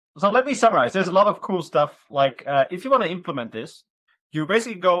So let me summarize. There's a lot of cool stuff. Like if you want to implement this, you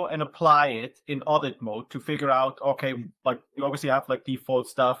basically go and apply it in audit mode to figure out, okay, like you obviously have like default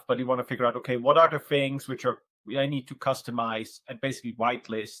stuff, but you want to figure out, okay, what are the things which are I need to customize and basically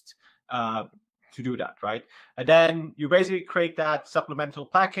whitelist uh, to do that, right? And then you basically create that supplemental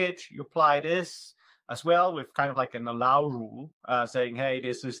package. You apply this as well with kind of like an allow rule, saying, hey,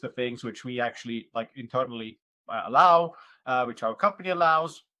 this is the things which we actually like internally allow, which our company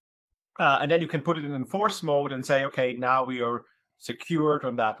allows. And then you can put it in enforce mode and say, okay, now we are secured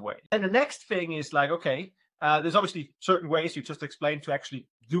on that way. And the next thing is like, okay, there's obviously certain ways you just explained to actually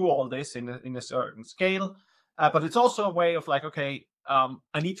do all this in a certain scale. But it's also a way of like, okay,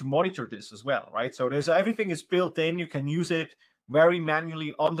 I need to monitor this as well, right? So there's everything is built in. You can use it very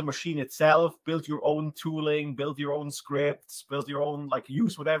manually on the machine itself, build your own tooling, build your own scripts, build your own, like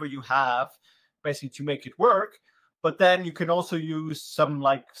use whatever you have basically to make it work. But then you can also use some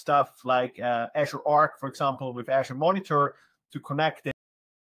like stuff like Azure Arc, for example, with Azure Monitor to connect it